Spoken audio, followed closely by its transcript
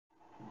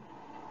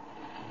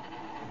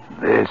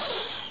This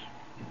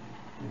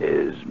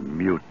is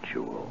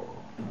mutual.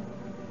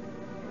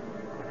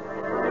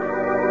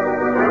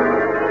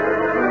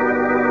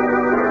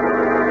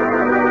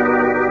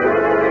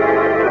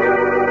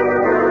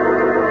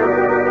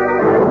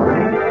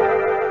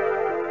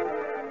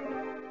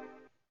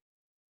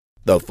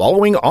 The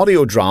following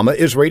audio drama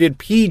is rated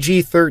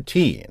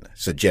PG-13,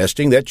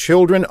 suggesting that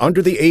children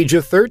under the age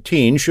of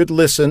 13 should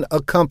listen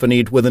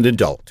accompanied with an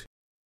adult.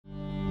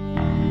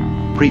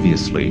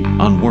 Previously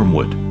on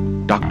Wormwood,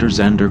 Dr.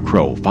 Xander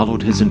Crow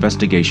followed his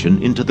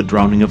investigation into the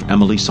drowning of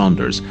Emily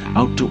Saunders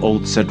out to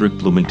old Cedric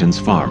Bloomington's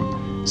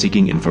farm,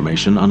 seeking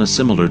information on a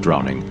similar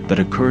drowning that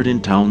occurred in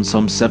town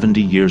some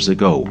 70 years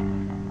ago.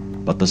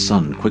 But the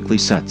sun quickly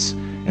sets,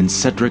 and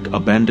Cedric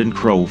abandoned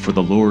Crow for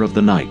the lure of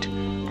the night,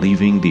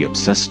 leaving the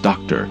obsessed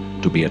doctor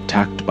to be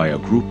attacked by a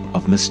group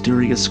of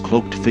mysterious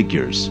cloaked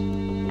figures.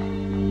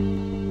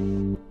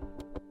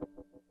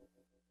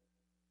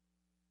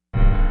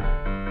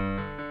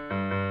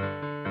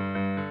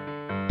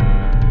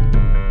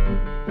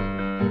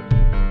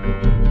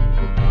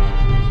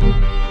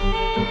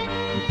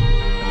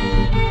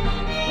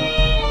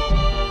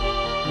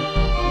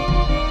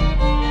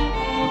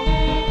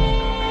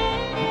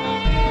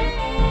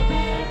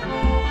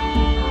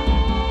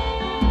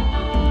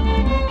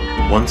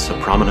 Once a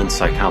prominent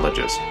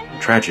psychologist,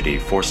 tragedy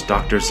forced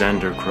Dr.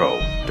 Xander Crow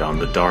down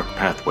the dark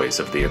pathways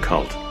of the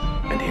occult,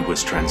 and he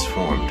was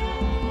transformed.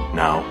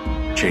 Now,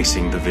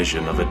 chasing the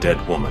vision of a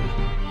dead woman,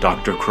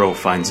 Dr. Crow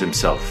finds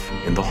himself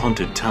in the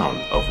haunted town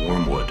of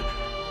Wormwood,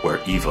 where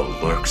evil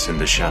lurks in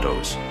the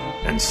shadows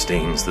and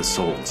stains the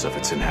souls of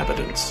its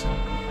inhabitants.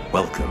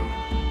 Welcome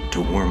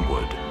to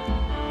Wormwood.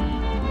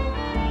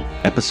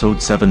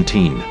 Episode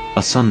 17,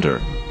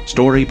 Asunder.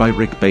 Story by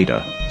Rick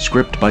Beta.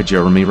 Script by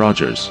Jeremy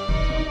Rogers.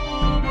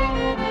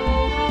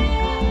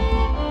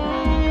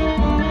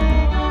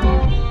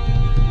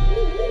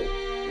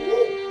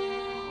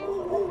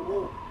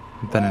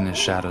 Been in his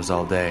shadows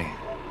all day,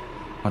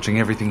 watching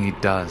everything he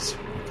does,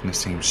 walking the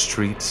same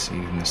streets,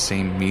 eating the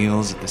same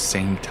meals at the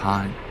same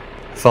time.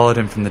 I followed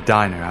him from the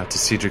diner out to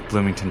Cedric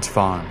Bloomington's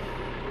farm,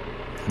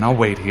 and I'll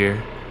wait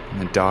here in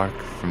the dark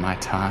for my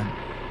time.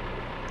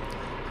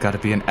 Gotta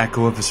be an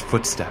echo of his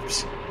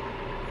footsteps,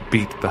 a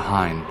beat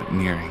behind but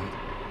nearing.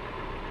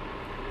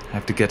 I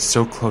have to get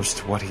so close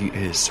to what he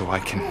is so I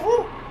can...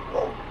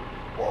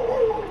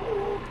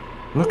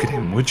 Look at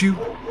him, would you?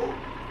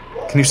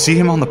 Can you see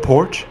him on the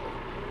porch?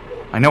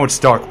 I know it's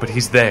dark, but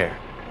he's there.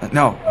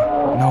 No,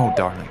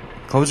 darling.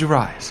 Close your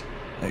eyes.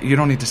 You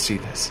don't need to see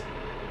this.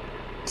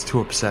 It's too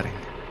upsetting.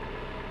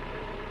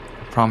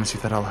 I promise you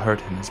that I'll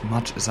hurt him as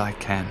much as I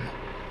can.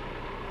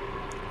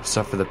 I'll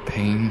suffer the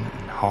pain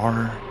and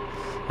horror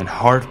and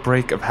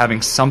heartbreak of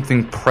having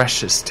something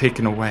precious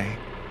taken away.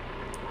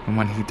 And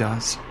when he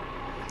does,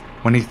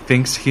 when he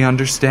thinks he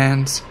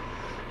understands,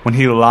 when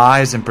he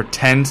lies and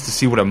pretends to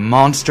see what a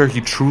monster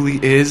he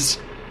truly is,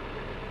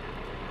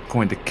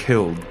 going to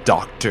kill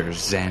Dr.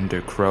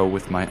 Xander Crow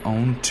with my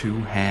own 2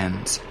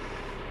 hands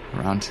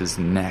around his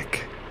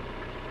neck.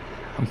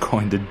 I'm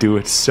going to do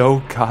it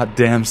so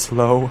goddamn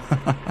slow.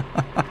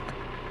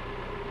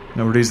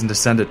 No reason to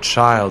send a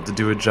child to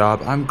do a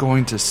job I'm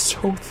going to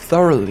so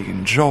thoroughly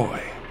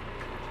enjoy.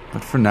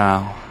 But for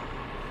now,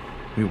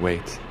 we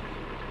wait.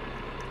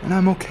 And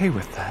I'm okay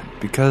with that,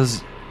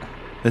 because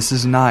this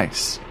is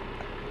nice.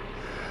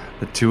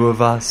 The 2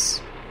 of us,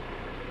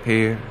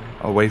 here,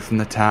 away from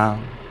the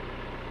town,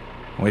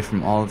 away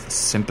from all of the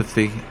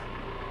sympathy.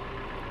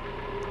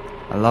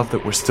 I love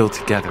that we're still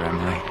together,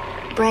 Emily.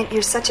 Brent,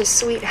 you're such a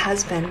sweet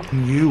husband.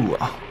 You,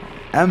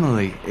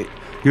 Emily,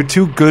 you're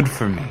too good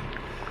for me.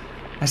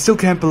 I still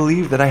can't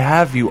believe that I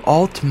have you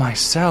all to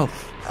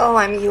myself. Oh,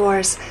 I'm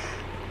yours.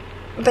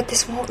 But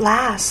this won't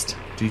last.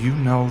 Do you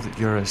know that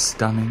you're as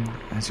stunning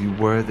as you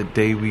were the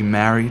day we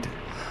married?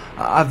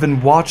 I've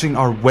been watching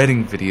our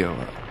wedding video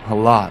a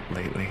lot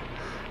lately.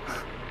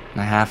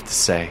 And I have to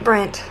say...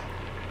 Brent,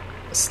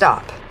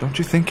 stop. Don't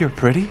you think you're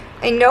pretty?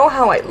 I know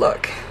how I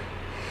look.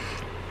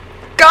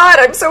 God,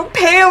 I'm so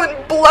pale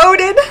and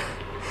bloated.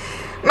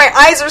 My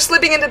eyes are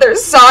slipping into their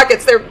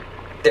sockets.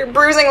 They're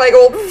bruising like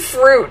old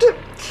fruit.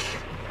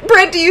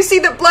 Brent, do you see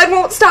that blood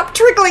won't stop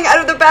trickling out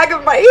of the back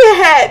of my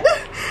head?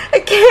 I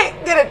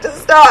can't get it to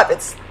stop.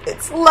 It's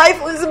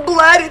lifeless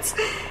blood.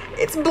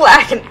 It's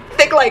black and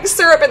thick like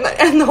syrup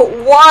in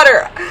the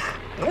water.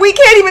 We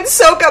can't even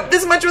soak up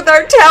this much with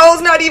our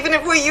towels, not even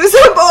if we use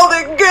up all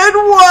the good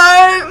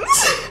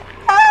ones.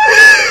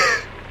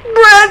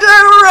 Brent,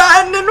 I'm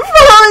rotten and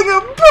falling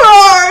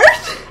apart.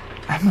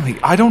 Emily,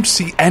 I don't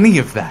see any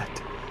of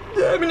that.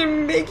 I'm gonna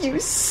make you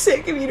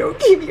sick if you don't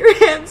keep your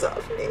hands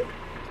off me.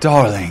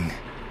 Darling,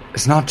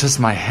 it's not just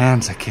my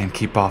hands I can't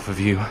keep off of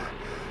you.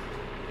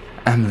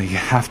 Emily, you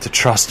have to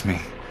trust me.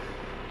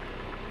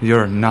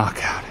 You're a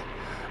knockout,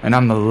 and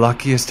I'm the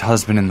luckiest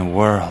husband in the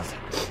world.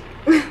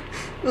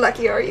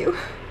 Lucky are you?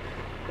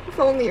 If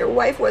only your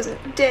wife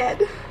wasn't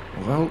dead.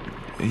 Well,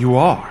 you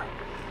are.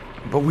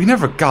 But we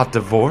never got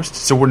divorced,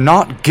 so we're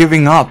not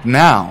giving up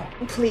now.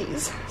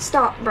 Please,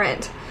 stop,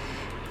 Brent.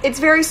 It's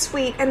very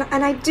sweet, and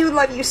I do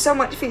love you so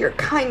much for your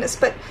kindness,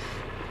 but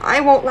I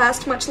won't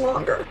last much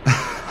longer.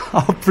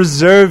 I'll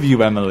preserve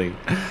you, Emily.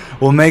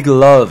 We'll make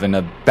love in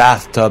a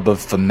bathtub of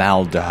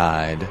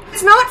formaldehyde.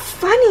 It's not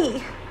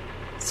funny.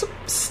 So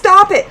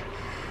stop it.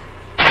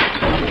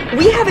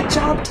 We have a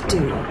job to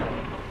do.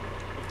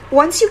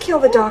 Once you kill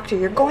the doctor,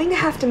 you're going to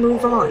have to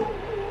move on.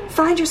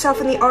 Find yourself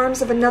in the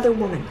arms of another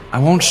woman. I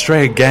won't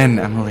stray again,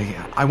 Emily.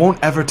 I won't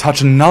ever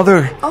touch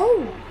another...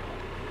 Oh,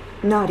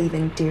 not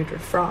even Deirdre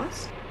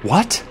Frost?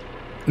 What?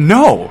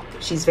 No!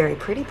 She's very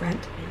pretty,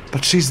 Brent.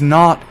 But she's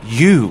not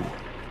you.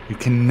 You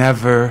can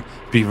never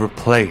be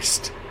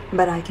replaced.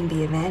 But I can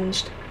be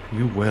avenged.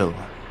 You will.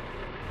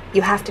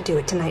 You have to do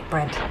it tonight,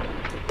 Brent.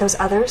 Those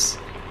others,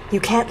 you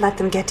can't let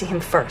them get to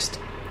him first.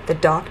 The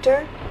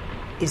doctor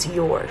is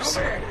yours.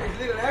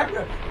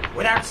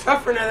 Without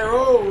suffering of their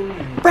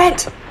own.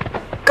 Brent,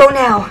 go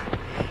now.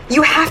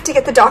 You have to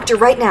get the doctor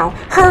right now.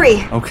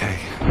 Hurry. Okay.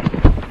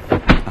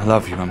 I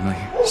love you, Emily,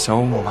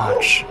 so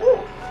much.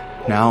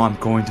 Now I'm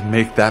going to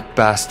make that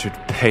bastard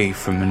pay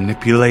for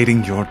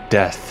manipulating your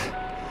death.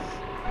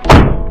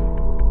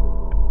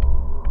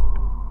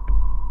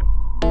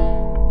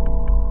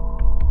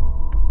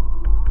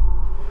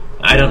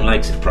 I don't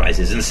like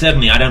surprises, and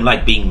certainly I don't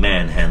like being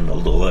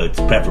manhandled, although it's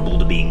preferable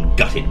to being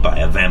gutted by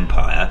a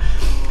vampire.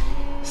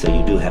 So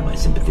you do have my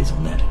sympathies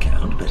on that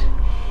account, but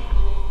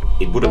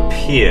it would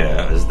appear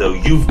as though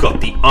you've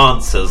got the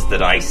answers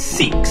that I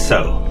seek,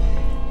 so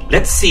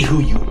let's see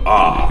who you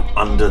are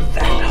under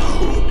that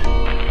hood.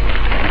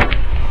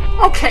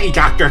 Okay,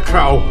 Dr.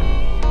 Crow.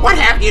 What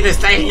have you to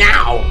say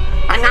now?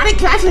 I'm not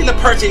exactly the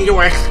person you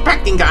were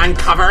expecting to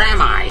uncover,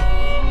 am I?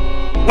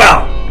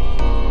 Well,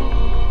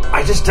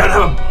 I just don't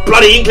have a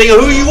bloody inkling of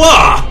who you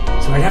are,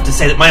 so I'd have to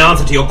say that my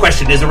answer to your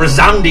question is a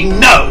resounding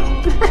no.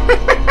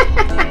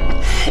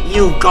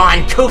 You've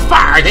gone too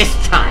far this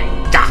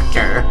time,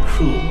 Doctor.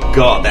 Oh,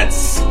 God, that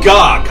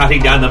scar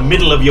cutting down the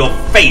middle of your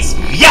face.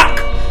 Yuck!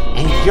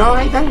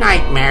 Enjoy the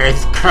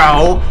nightmares,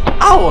 Crow.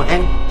 Oh,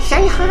 and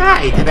say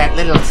hi to that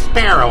little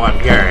sparrow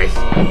of yours.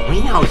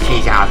 We know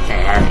she's out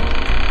there.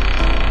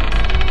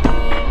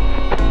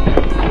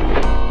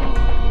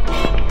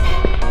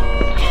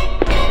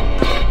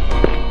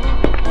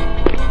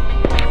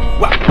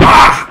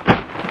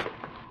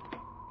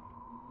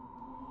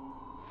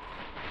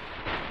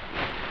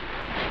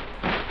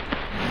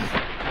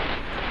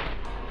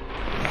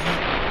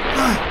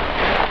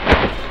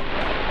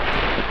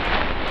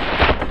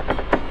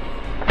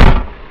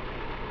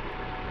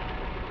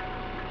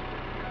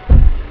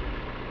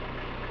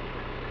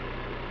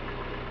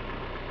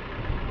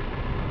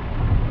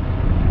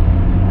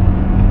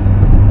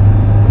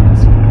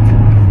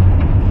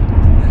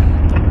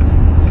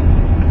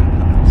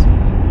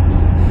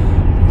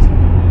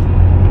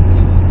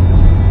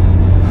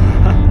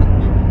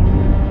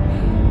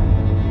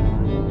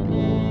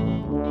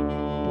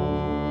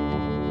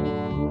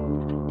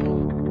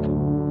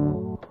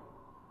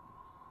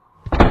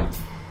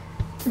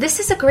 This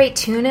is a great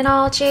tune and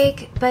all,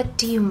 Jake, but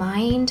do you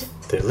mind?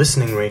 They're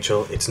listening,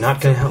 Rachel. It's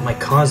not going to help my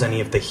cause any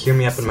if they hear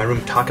me up in my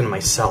room talking to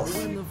myself.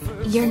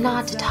 You're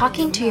not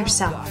talking to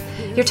yourself.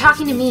 You're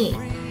talking to me.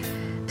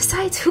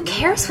 Besides, who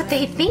cares what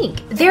they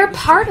think? They're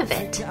part of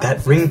it. That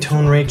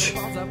ringtone,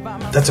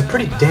 Rach, that's a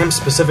pretty damn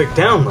specific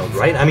download,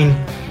 right? I mean,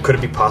 could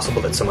it be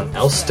possible that someone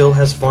else still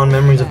has fond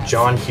memories of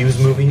John Hughes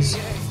movies?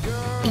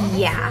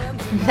 Yeah,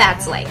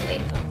 that's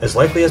likely. As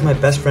likely as my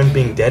best friend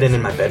being dead and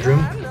in my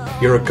bedroom?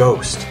 You're a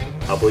ghost.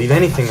 I'll believe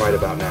anything right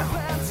about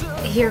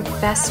now. Your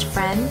best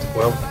friend?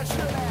 Well,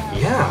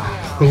 yeah.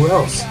 Who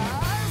else?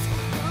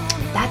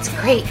 That's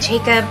great,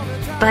 Jacob.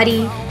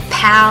 Buddy.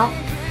 Pal.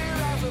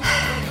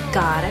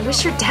 God, I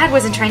wish your dad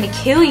wasn't trying to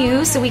kill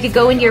you so we could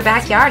go into your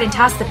backyard and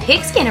toss the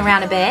pigskin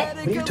around a bit.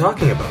 What are you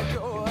talking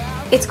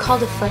about? It's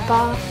called a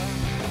football.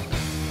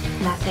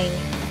 Nothing.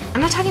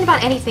 I'm not talking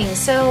about anything,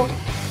 so...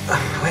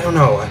 I don't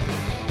know.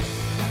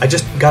 I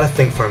just gotta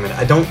think for a minute.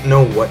 I don't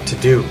know what to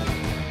do.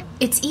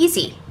 It's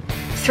easy.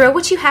 Throw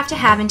what you have to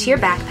have into your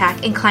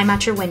backpack and climb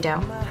out your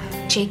window.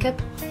 Jacob,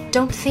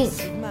 don't think.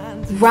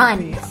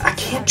 Run. I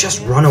can't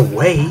just run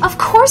away. Of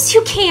course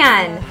you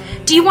can.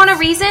 Do you want a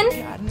reason?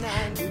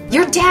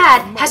 Your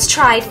dad has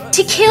tried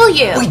to kill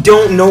you. We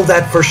don't know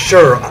that for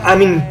sure. I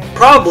mean,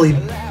 probably...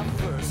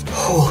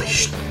 Holy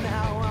sh...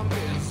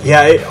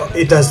 Yeah,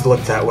 it does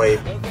look that way.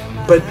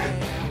 But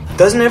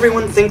doesn't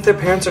everyone think their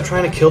parents are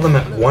trying to kill them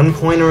at one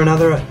point or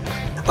another?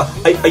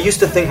 I used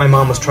to think my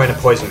mom was trying to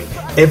poison me.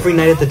 Every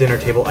night at the dinner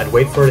table, I'd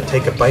wait for her to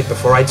take a bite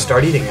before I'd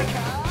start eating it.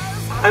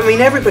 I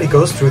mean, everybody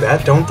goes through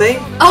that, don't they?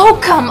 Oh,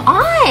 come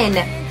on!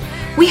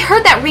 We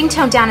heard that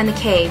ringtone down in the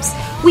caves.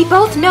 We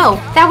both know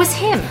that was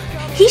him.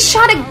 He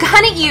shot a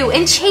gun at you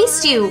and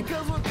chased you.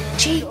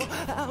 Jake,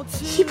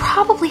 he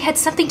probably had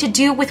something to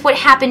do with what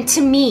happened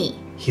to me.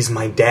 He's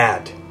my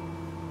dad.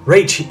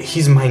 Rach,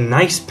 he's my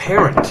nice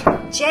parent.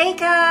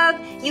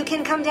 Jacob, you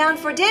can come down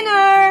for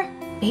dinner.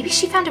 Maybe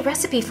she found a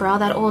recipe for all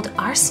that old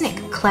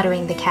arsenic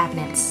cluttering the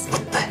cabinets.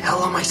 What the hell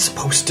hell am I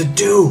supposed to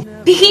do?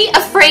 Be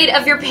afraid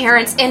of your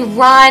parents and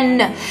run.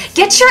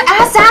 Get your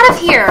ass out of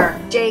here.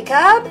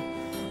 Jacob,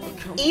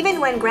 even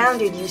when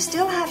grounded, you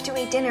still have to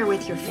eat dinner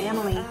with your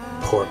family.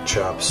 Pork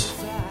chops.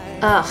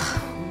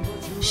 Ugh.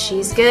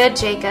 She's good,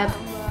 Jacob.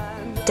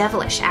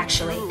 Devilish,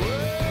 actually.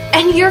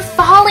 And you're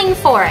falling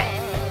for it.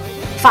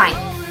 Fine.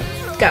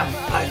 Go.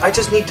 I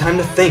just need time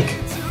to think.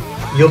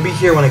 You'll be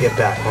here when I get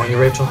back, won't you,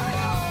 Rachel?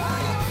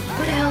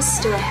 What else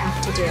do I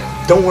have to do?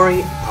 Don't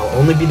worry, I'll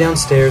only be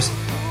downstairs.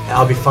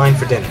 I'll be fine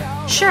for dinner.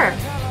 Sure.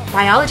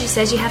 Biology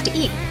says you have to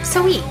eat,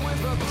 so eat.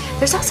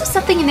 There's also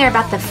something in there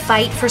about the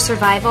fight for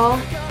survival.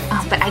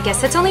 Oh, but I guess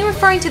that's only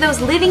referring to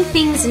those living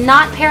things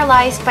not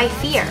paralyzed by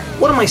fear.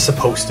 What am I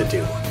supposed to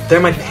do?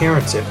 They're my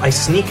parents. If I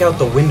sneak out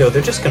the window,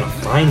 they're just gonna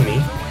find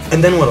me.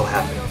 And then what'll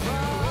happen?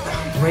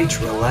 Rach,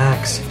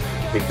 relax.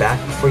 I'll be back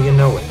before you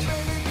know it.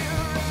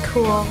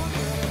 Cool.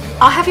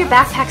 I'll have your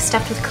backpack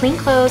stuffed with clean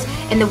clothes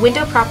and the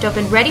window propped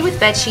open, ready with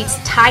bed sheets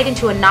tied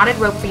into a knotted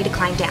rope for you to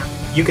climb down.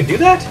 You could do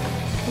that?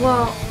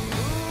 Well,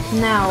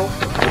 no.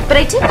 But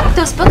I did knock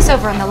those books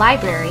over in the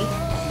library.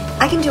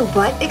 I can do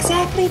what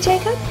exactly,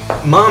 Jacob?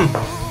 Mom!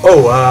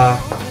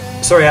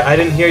 Sorry, I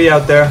didn't hear you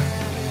out there.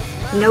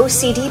 No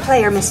CD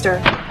player,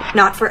 mister.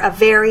 Not for a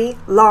very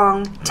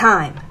long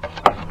time.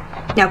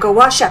 Now go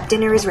wash up.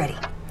 Dinner is ready.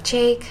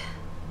 Jake,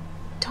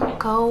 don't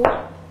go.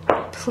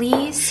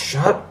 Please?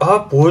 Shut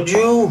up, would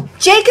you?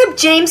 Jacob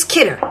James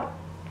Kidder.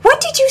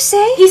 What did you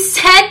say? He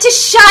said to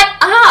shut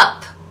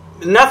up!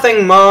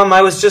 Nothing, Mom.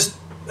 I was just...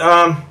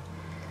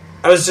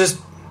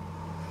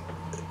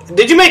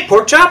 Did you make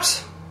pork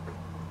chops?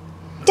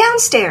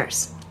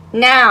 Downstairs.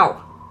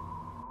 Now.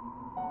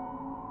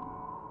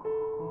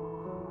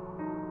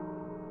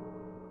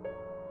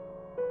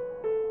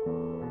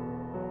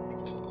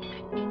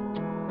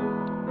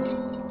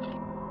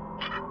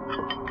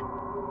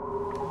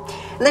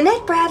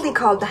 Lynette Bradley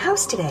called the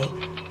house today.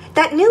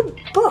 That new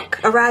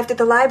book arrived at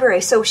the library,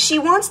 so she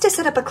wants to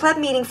set up a club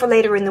meeting for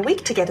later in the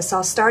week to get us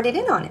all started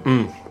in on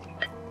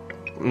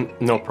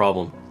it. No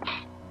problem.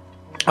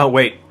 Oh,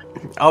 wait.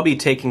 I'll be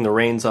taking the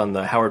reins on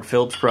the Howard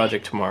Phillips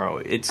project tomorrow.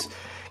 It's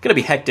going to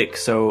be hectic,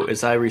 so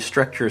as I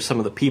restructure some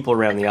of the people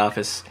around the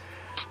office...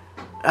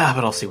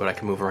 but I'll see what I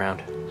can move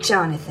around.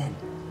 Jonathan,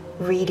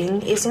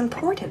 reading is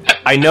important.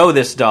 I know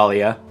this,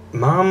 Dahlia.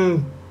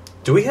 Mom,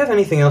 do we have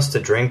anything else to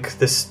drink?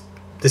 This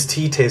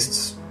tea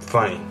tastes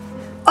funny.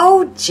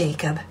 Oh,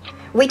 Jacob,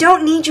 we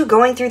don't need you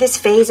going through this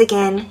phase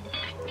again.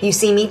 You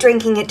see me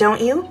drinking it, don't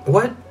you?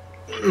 What?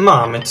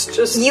 Mom, it's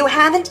just... You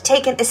haven't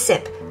taken a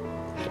sip.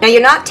 Now, you're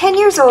not 10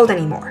 years old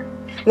anymore.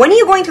 When are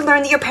you going to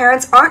learn that your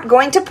parents aren't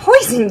going to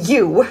poison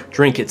you?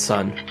 Drink it,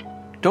 son.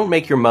 Don't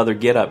make your mother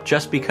get up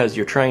just because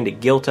you're trying to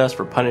guilt us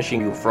for punishing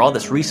you for all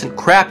this recent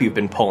crap you've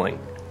been pulling.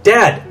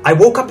 Dad, I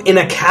woke up in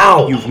a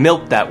cow. You've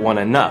milked that one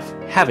enough,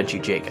 haven't you,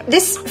 Jacob?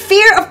 This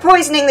fear of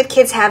poisoning that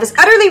kids have is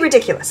utterly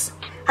ridiculous.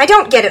 I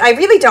don't get it. I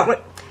really don't.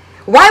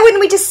 Why wouldn't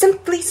we just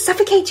simply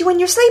suffocate you in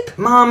your sleep?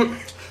 Mom,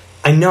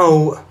 I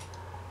know,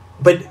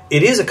 but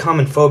it is a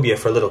common phobia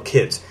for little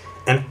kids,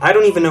 and I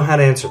don't even know how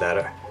to answer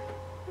that.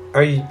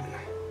 Are you...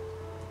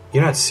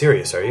 You're not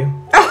serious, are you?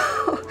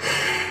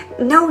 Oh,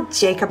 no,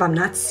 Jacob, I'm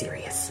not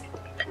serious.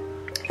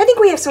 I think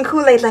we have some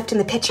Kool-Aid left in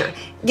the pitcher.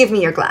 Give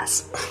me your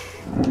glass.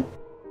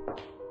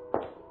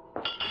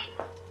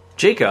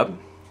 Jacob,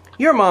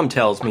 your mom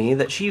tells me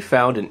that she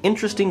found an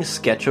interesting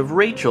sketch of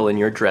Rachel in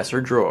your dresser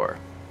drawer.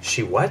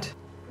 She what?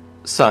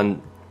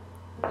 Son,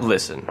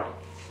 listen.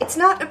 It's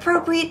not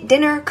appropriate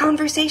dinner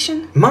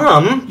conversation.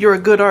 Mom! You're a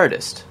good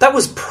artist. That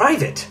was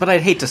private. But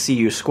I'd hate to see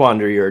you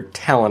squander your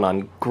talent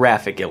on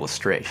graphic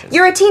illustration.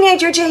 You're a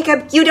teenager,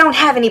 Jacob. You don't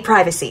have any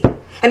privacy.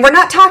 And we're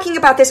not talking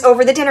about this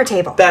over the dinner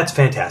table. That's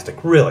fantastic,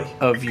 really.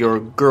 Of your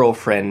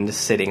girlfriend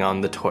sitting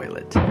on the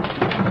toilet.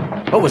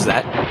 What was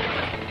that?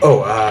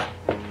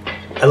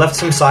 I left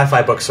some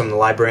sci-fi books from the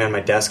library on my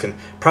desk, and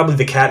probably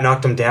the cat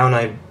knocked them down.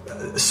 I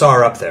saw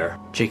her up there.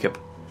 Jacob,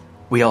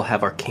 we all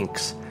have our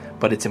kinks,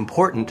 but it's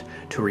important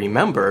to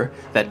remember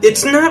that...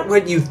 It's not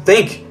what you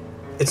think.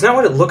 It's not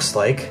what it looks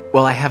like.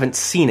 Well, I haven't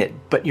seen it,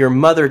 but your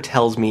mother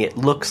tells me it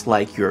looks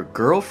like your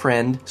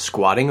girlfriend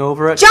squatting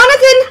over it.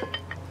 Jonathan!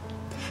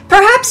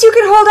 Perhaps you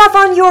could hold off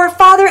on your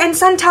father and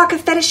son talk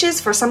of fetishes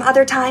for some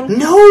other time?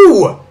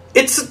 No!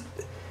 It's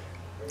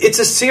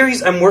a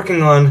series I'm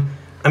working on.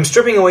 I'm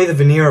stripping away the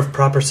veneer of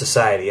proper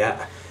society.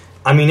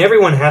 I mean,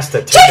 everyone has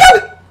to...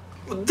 Jacob!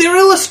 They're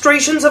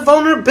illustrations of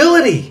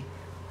vulnerability.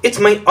 It's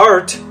my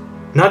art,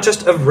 not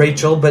just of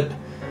Rachel, but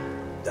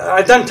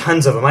I've done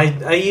tons of them.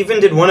 I even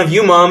did one of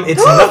you, Mom.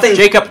 It's nothing...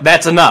 Jacob,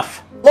 that's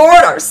enough.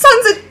 Lord, our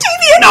son's a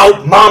deviant!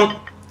 No, Mom!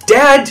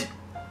 Dad!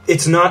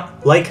 It's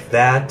not like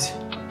that.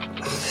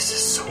 Oh, this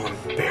is so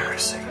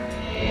embarrassing.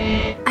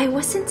 I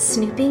wasn't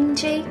snooping,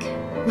 Jake.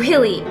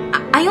 Really,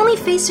 I only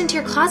faced into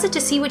your closet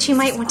to see what you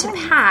might want to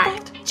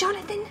pack.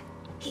 Jonathan,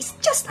 he's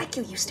just like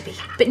you used to be.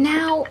 But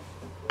now,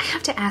 I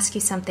have to ask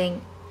you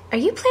something. Are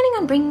you planning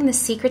on bringing the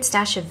secret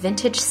stash of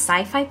vintage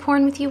sci-fi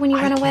porn with you when you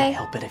run away? I can't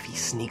help it if he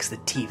sneaks the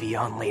TV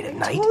on late at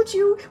night. I told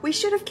you we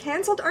should have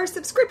canceled our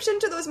subscription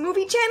to those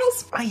movie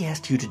channels. I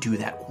asked you to do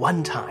that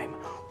one time.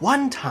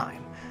 One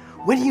time.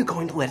 When are you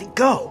going to let it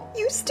go?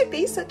 Used to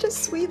be such a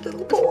sweet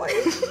little boy.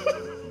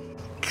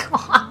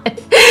 God,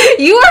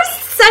 you are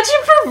such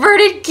a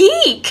perverted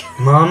geek.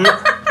 Mom,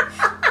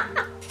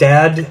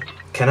 Dad,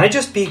 can I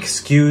just be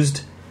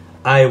excused?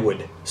 I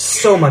would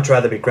so much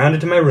rather be grounded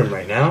to my room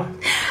right now.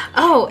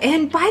 Oh,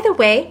 and by the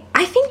way,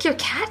 I think your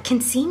cat can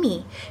see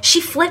me.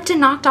 She flipped and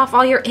knocked off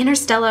all your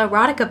Interstellar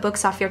erotica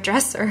books off your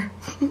dresser.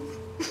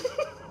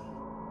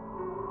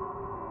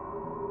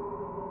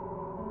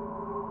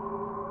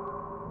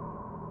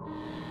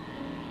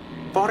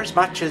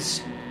 Forasmuch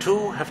as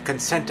two have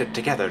consented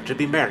together to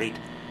be married,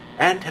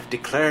 and have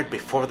declared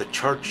before the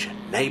church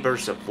and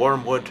neighbours of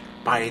Wormwood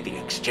by the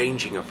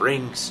exchanging of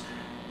rings,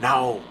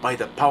 now by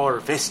the power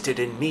vested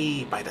in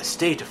me by the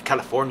state of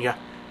California,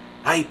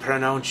 I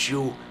pronounce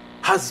you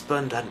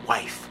husband and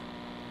wife.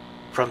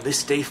 From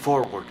this day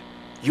forward,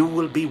 you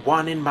will be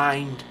one in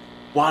mind,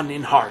 one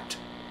in heart,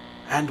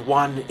 and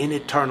one in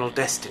eternal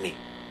destiny.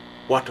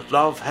 What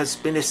love has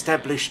been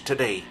established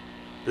today,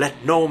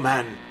 let no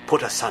man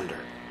put asunder.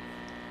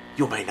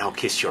 You may now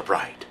kiss your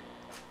bride.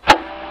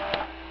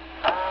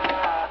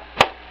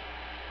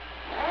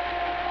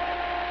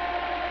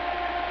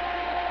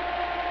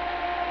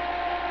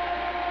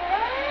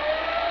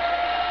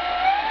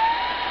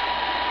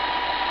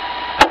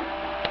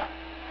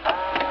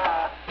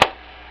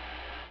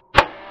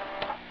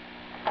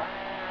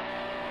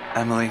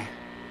 Emily,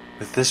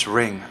 with this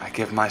ring I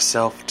give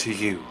myself to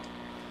you.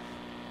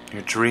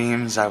 Your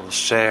dreams I will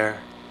share,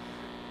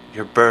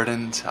 your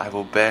burdens I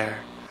will bear.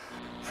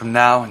 From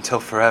now until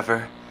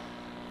forever,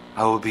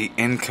 I will be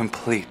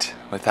incomplete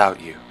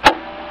without you.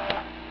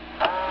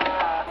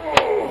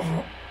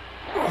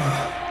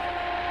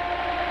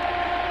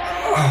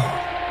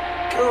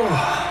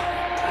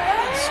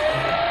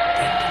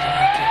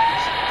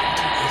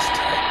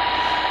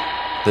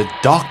 The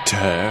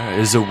doctor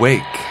is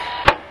awake.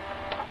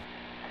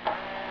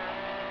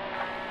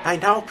 I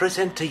now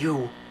present to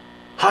you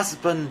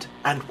husband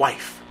and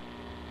wife.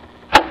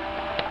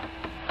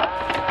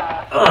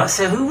 Oh,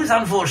 so who was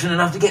unfortunate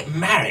enough to get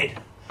married?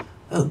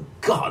 Oh,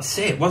 God,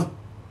 say it was...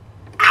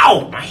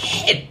 Ow, my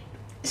head!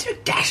 Is there a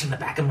gash in the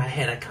back of my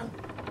head? I can't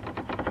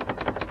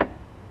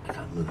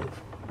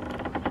move.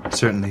 I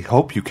certainly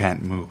hope you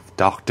can't move,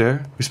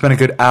 Doctor. We spent a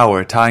good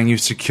hour tying you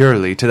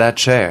securely to that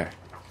chair.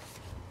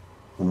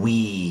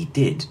 We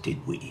did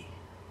we?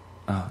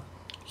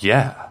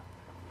 Yeah.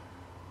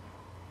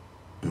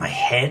 My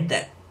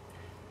head?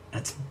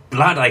 That's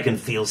blood I can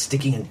feel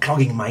sticking and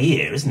clogging my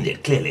ear, isn't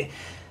it? Clearly.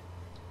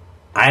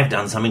 I've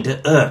done something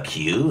to irk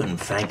you, and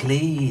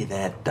frankly,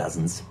 that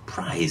doesn't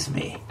surprise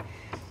me.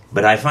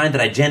 But I find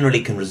that I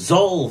generally can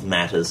resolve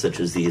matters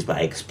such as these by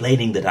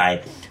explaining that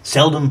I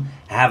seldom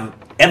have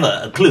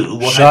ever a clue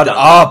what Shut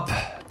I've done.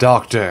 up,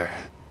 Doctor.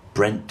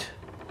 Brent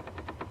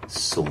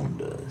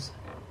Saunders.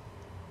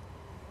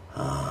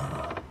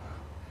 Ah.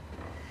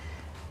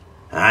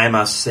 I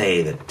must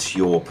say that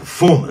your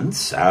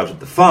performance out at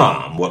the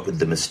farm, what with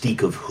the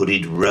mystique of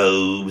hooded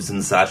robes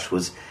and such,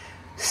 was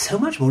so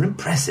much more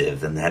impressive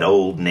than that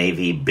old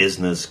Navy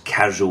business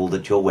casual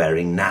that you're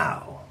wearing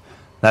now.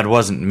 That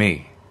wasn't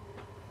me.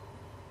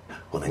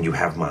 Well, then you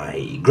have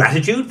my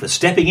gratitude for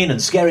stepping in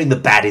and scaring the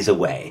baddies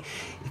away.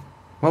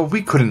 Well,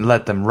 we couldn't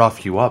let them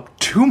rough you up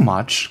too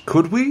much,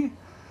 could we?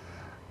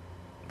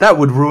 That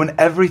would ruin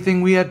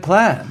everything we had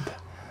planned.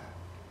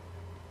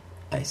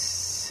 I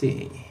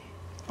see.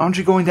 Aren't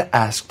you going to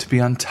ask to be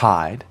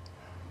untied?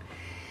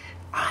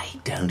 I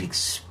don't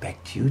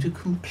expect you to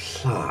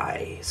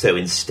comply. So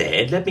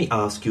instead, let me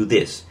ask you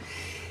this.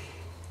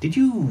 Did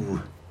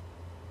you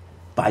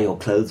buy your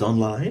clothes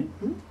online?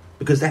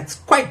 Because that's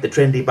quite the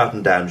trendy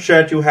button-down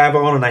shirt you have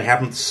on, and I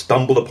haven't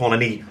stumbled upon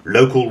any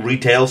local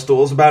retail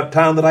stores about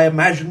town that I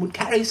imagine would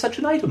carry such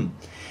an item.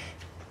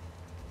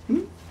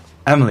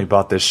 Emily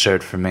bought this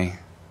shirt for me,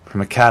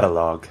 from a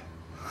catalog.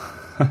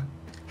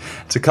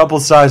 It's a couple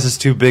sizes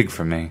too big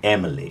for me.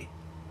 Emily.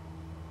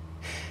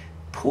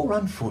 Poor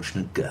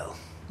unfortunate girl.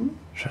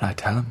 Should I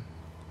tell him?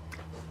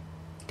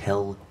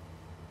 Tell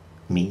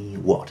me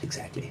what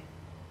exactly?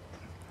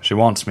 She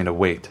wants me to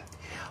wait.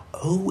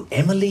 Oh,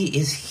 Emily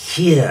is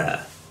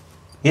here.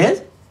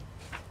 Yes?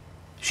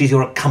 She's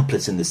your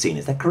accomplice in the scene,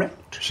 is that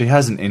correct? She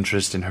has an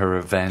interest in her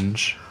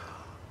revenge.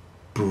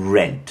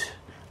 Brent,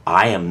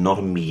 I am not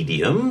a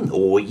medium,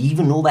 or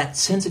even all that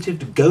sensitive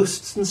to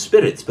ghosts and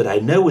spirits, but I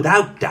know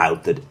without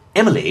doubt that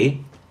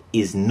Emily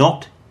is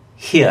not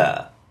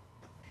here.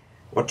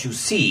 What you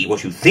see,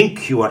 what you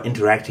think you are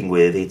interacting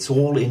with, it's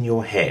all in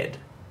your head.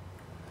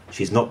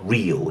 She's not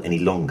real any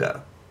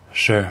longer.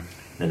 Sure.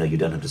 No, you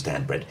don't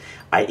understand, Brent.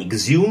 I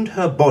exhumed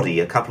her body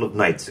a couple of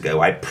nights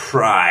ago. I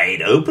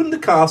pried open the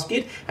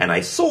casket, and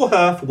I saw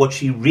her for what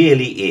she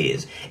really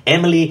is.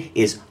 Emily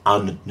is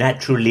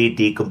unnaturally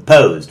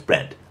decomposed,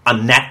 Brent.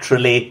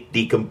 Unnaturally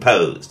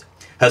decomposed.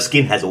 Her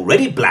skin has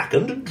already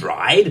blackened and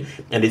dried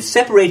and is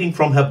separating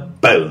from her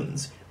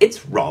bones.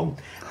 It's wrong.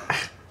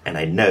 And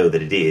I know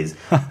that it is.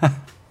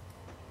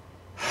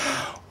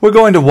 We're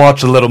going to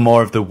watch a little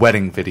more of the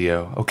wedding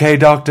video, okay,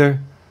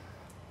 Doctor?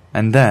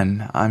 And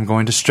then I'm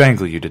going to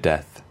strangle you to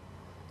death.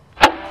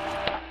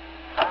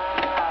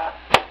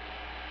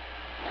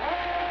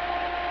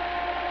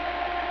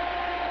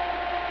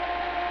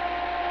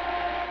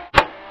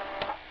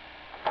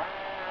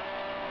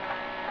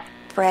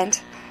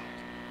 Brent,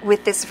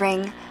 with this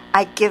ring,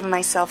 I give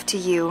myself to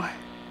you.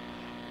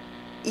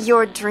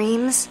 Your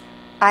dreams,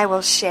 I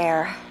will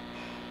share.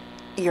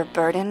 Your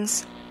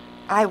burdens,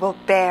 I will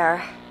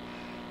bear.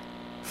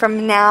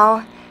 From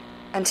now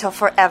until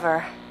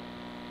forever,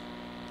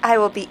 I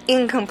will be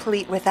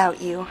incomplete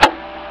without you.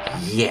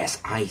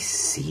 Yes, I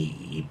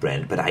see,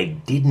 Brent, but I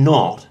did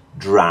not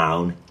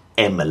drown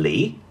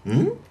Emily.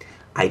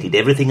 I did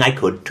everything I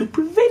could to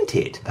prevent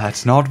it.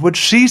 That's not what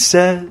she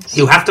says.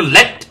 You have to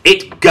let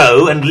it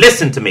go and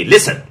listen to me.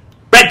 Listen.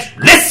 Brent,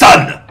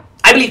 listen!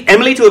 I believe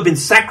Emily to have been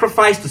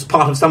sacrificed as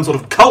part of some sort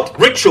of cult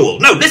ritual.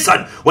 No,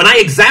 listen! When I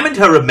examined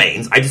her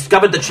remains, I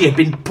discovered that she had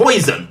been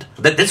poisoned.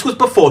 That this was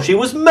before she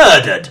was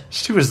murdered.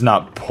 She was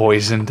not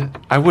poisoned.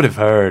 I would have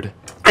heard.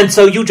 And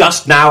so you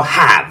just now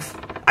have.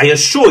 I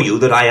assure you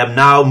that I am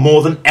now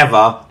more than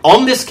ever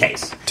on this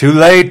case. Too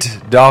late,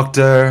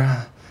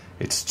 Doctor.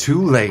 It's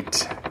too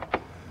late.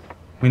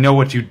 We know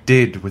what you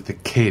did with the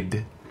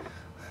kid.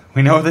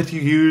 We know that you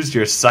used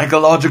your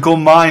psychological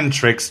mind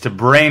tricks to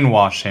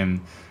brainwash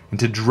him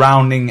into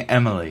drowning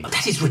Emily.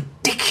 That is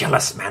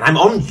ridiculous, man. I'm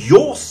on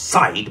your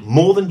side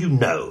more than you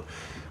know.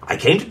 I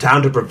came to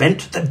town to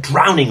prevent the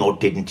drowning, or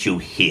didn't you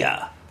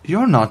hear?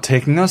 You're not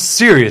taking us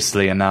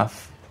seriously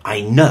enough.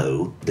 I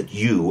know that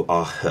you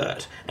are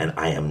hurt, and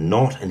I am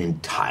not an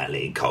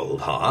entirely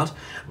cold heart,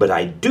 but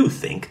I do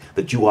think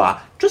that you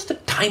are just a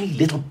tiny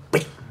little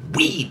bit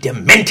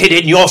demented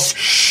in your...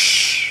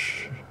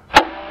 Shh.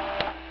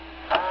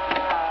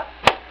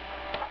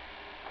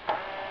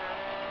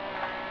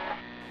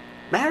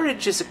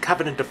 Marriage is a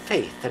covenant of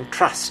faith and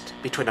trust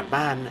between a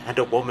man and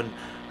a woman,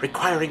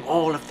 requiring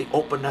all of the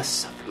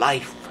openness of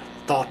life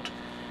and thought,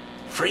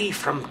 free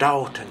from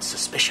doubt and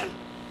suspicion.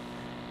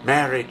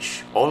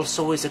 Marriage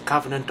also is a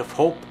covenant of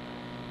hope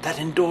that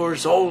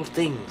endures all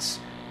things,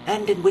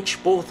 and in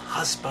which both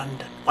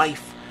husband and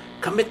wife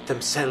commit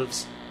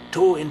themselves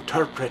to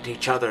interpret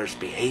each other's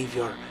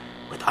behavior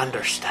with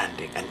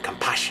understanding and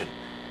compassion,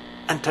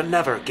 and to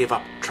never give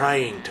up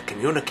trying to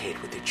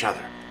communicate with each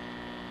other.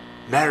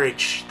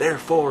 Marriage,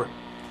 therefore,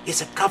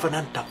 is a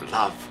covenant of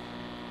love,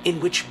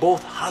 in which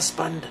both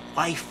husband and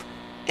wife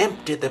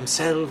empty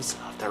themselves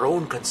of their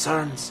own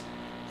concerns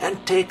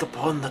and take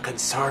upon the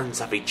concerns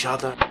of each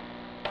other.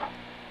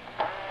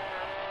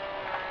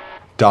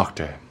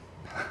 Doctor,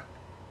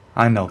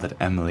 I know that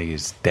Emily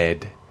is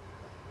dead,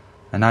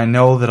 and I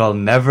know that I'll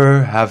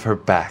never have her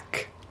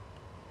back.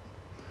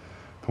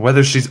 But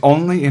whether she's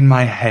only in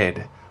my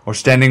head or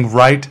standing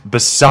right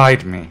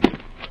beside me,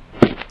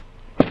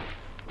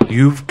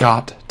 you've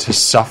got to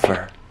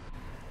suffer.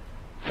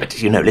 But,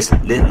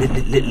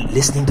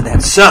 listening to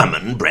that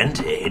sermon,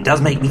 Brent, it does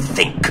make me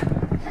think.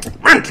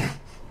 Brent!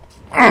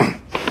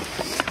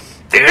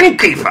 The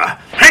innkeeper,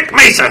 Hank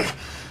Mason!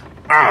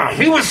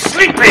 He was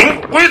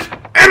sleeping with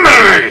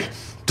Emily!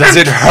 Does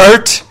it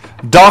hurt,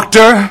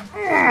 Doctor?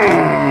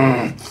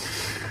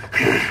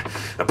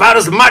 About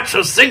as much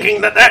as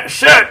thinking that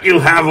shirt you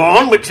have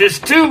on, which is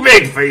too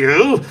big for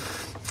you,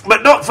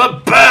 but not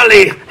for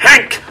burly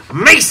Hank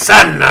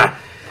Mason.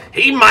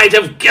 He might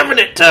have given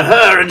it to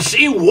her and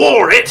she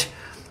wore it.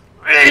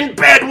 In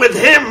bed with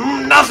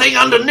him, nothing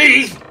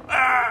underneath.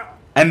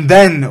 And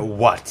then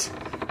what?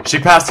 She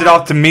passed it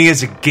off to me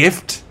as a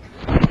gift?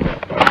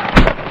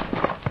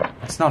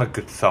 That's not a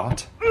good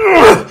thought.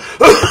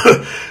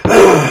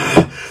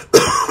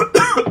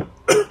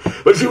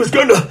 But she was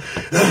going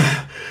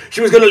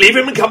to leave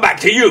him and come back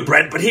to you,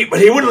 Brent, but he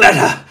wouldn't let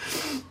her.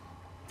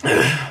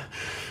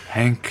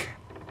 Hank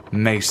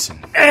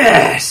Mason.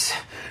 Yes.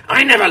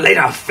 I never laid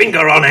a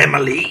finger on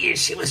Emily.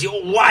 She was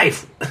your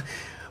wife.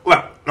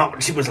 Well, not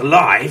when she was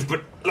alive,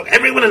 but look,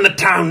 everyone in the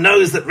town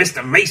knows that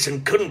Mr. Mason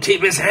couldn't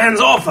keep his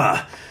hands off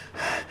her.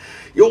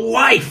 Your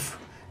wife,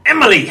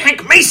 Emily,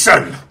 Hank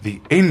Mason.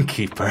 The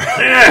innkeeper.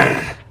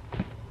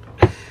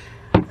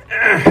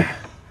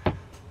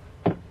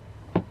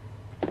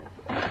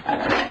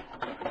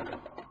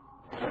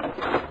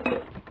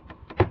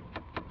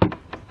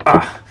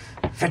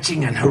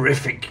 Fetching an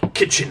horrific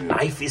kitchen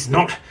knife is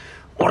not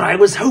what I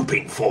was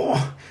hoping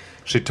for.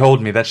 She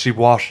told me that she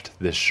washed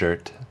this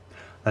shirt.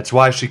 That's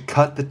why she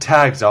cut the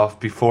tags off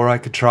before I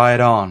could try it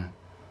on.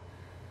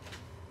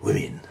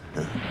 Women.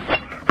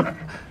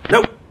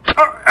 No.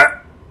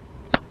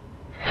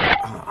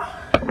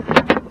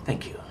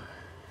 Thank you.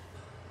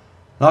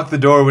 Lock the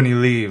door when you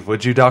leave,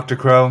 would you, Dr.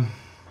 Crow?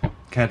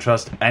 Can't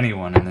trust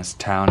anyone in this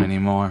town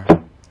anymore.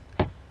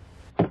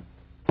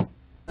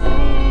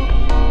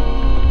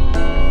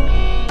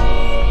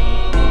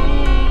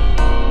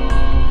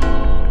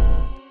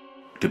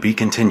 To be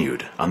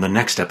continued on the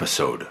next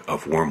episode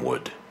of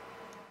Wormwood.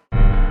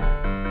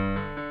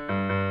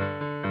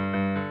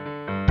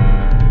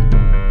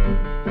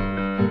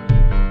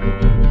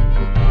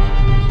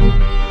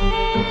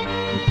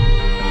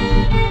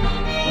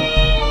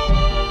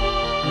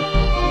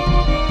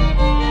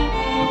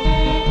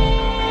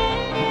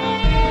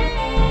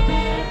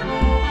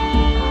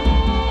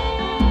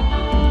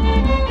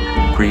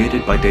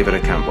 by David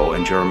Acampo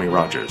and Jeremy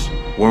Rogers.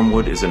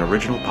 Wormwood is an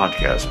original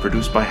podcast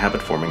produced by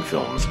Habit Forming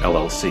Films,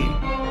 LLC,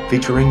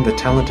 featuring the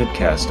talented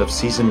cast of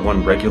Season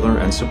 1 regular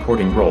and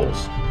supporting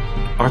roles.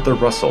 Arthur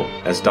Russell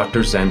as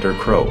Dr. Xander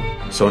Crow,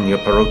 Sonia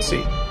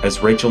Perozzi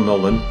as Rachel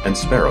Nolan and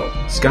Sparrow,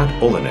 Scott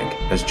Olenek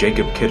as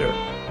Jacob Kidder,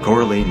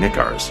 Coralie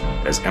Nickars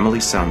as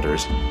Emily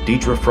Saunders,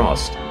 Deidre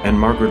Frost, and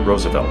Margaret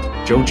Roosevelt,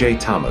 Joe J.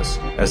 Thomas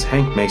as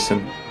Hank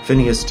Mason,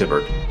 Phineas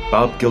Tibbert,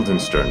 Bob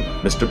Guildenstern,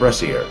 Mr.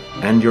 Bressier,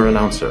 and your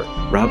announcer,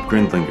 Rob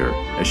Grindlinger,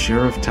 as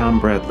Sheriff Tom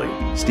Bradley,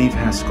 Steve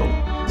Haskell,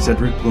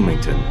 Cedric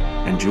Bloomington,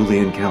 and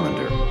Julian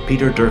Callender,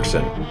 Peter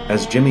Dirksen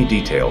as Jimmy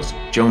Details,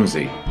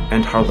 Jonesy,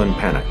 and Harlan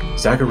Panic,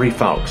 Zachary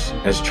Fawkes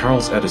as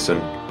Charles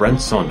Edison,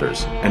 Brent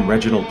Saunders, and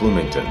Reginald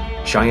Bloomington,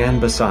 Cheyenne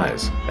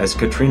Basaiz as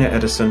Katrina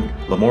Edison,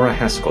 Lamora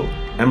Haskell,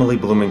 Emily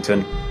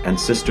Bloomington, and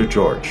Sister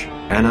George,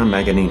 Anna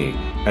Maganini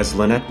as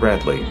Lynette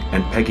Bradley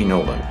and Peggy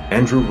Nolan,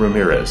 Andrew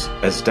Ramirez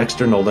as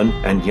Dexter Nolan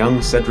and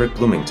young Cedric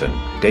Bloomington,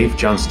 Dave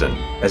Johnston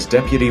as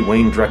Deputy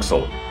Wayne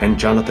Drexel and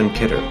Jonathan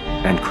Kidder,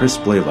 and Chris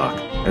Blaylock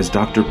as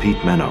Dr. Pete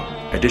Menno.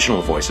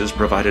 Additional voices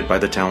provided by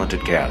the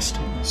talented cast.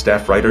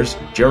 Staff writers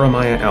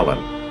Jeremiah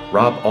Allen,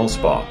 Rob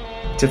Alspaugh,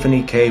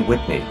 Tiffany K.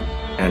 Whitney,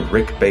 and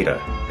Rick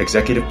Beta.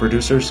 Executive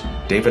producers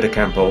David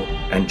Acampo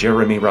and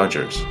Jeremy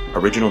Rogers.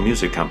 Original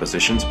music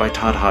compositions by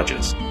Todd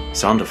Hodges.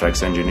 Sound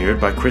effects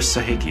engineered by Chris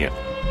Sahakian.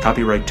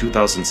 Copyright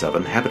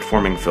 2007 Habit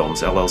Forming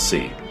Films,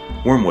 LLC.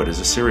 Wormwood is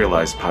a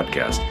serialized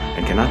podcast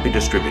and cannot be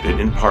distributed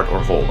in part or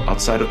whole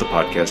outside of the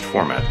podcast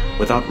format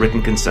without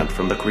written consent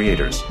from the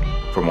creators.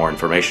 For more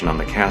information on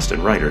the cast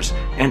and writers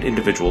and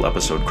individual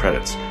episode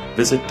credits,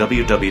 visit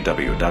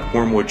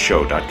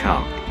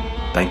www.wormwoodshow.com.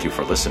 Thank you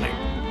for listening,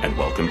 and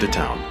welcome to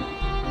town.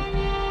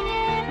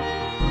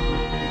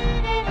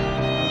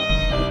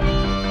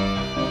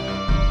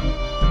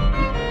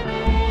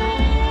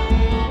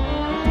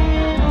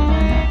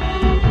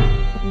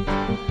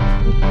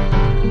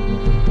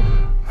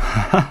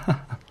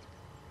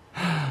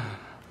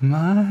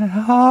 My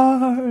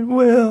heart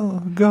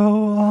will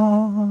go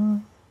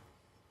on.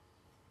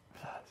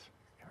 That's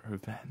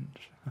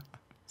revenge.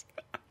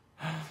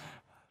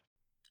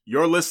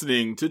 You're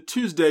listening to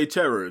Tuesday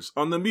Terrors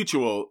on the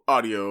Mutual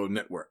Audio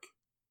Network.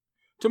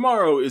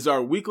 Tomorrow is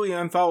our weekly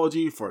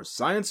anthology for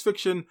science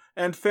fiction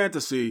and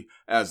fantasy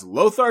as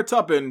Lothar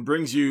Tuppen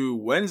brings you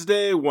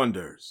Wednesday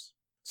Wonders.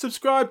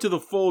 Subscribe to the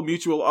full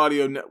Mutual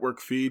Audio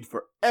Network feed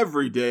for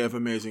every day of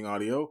amazing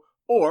audio,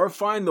 or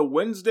find the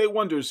Wednesday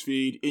Wonders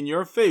feed in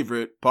your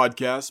favorite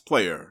podcast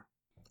player.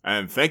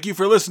 And thank you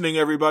for listening,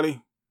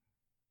 everybody.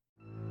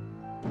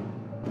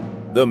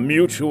 The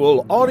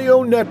Mutual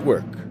Audio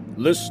Network.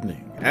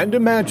 Listening and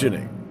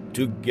imagining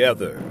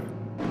together.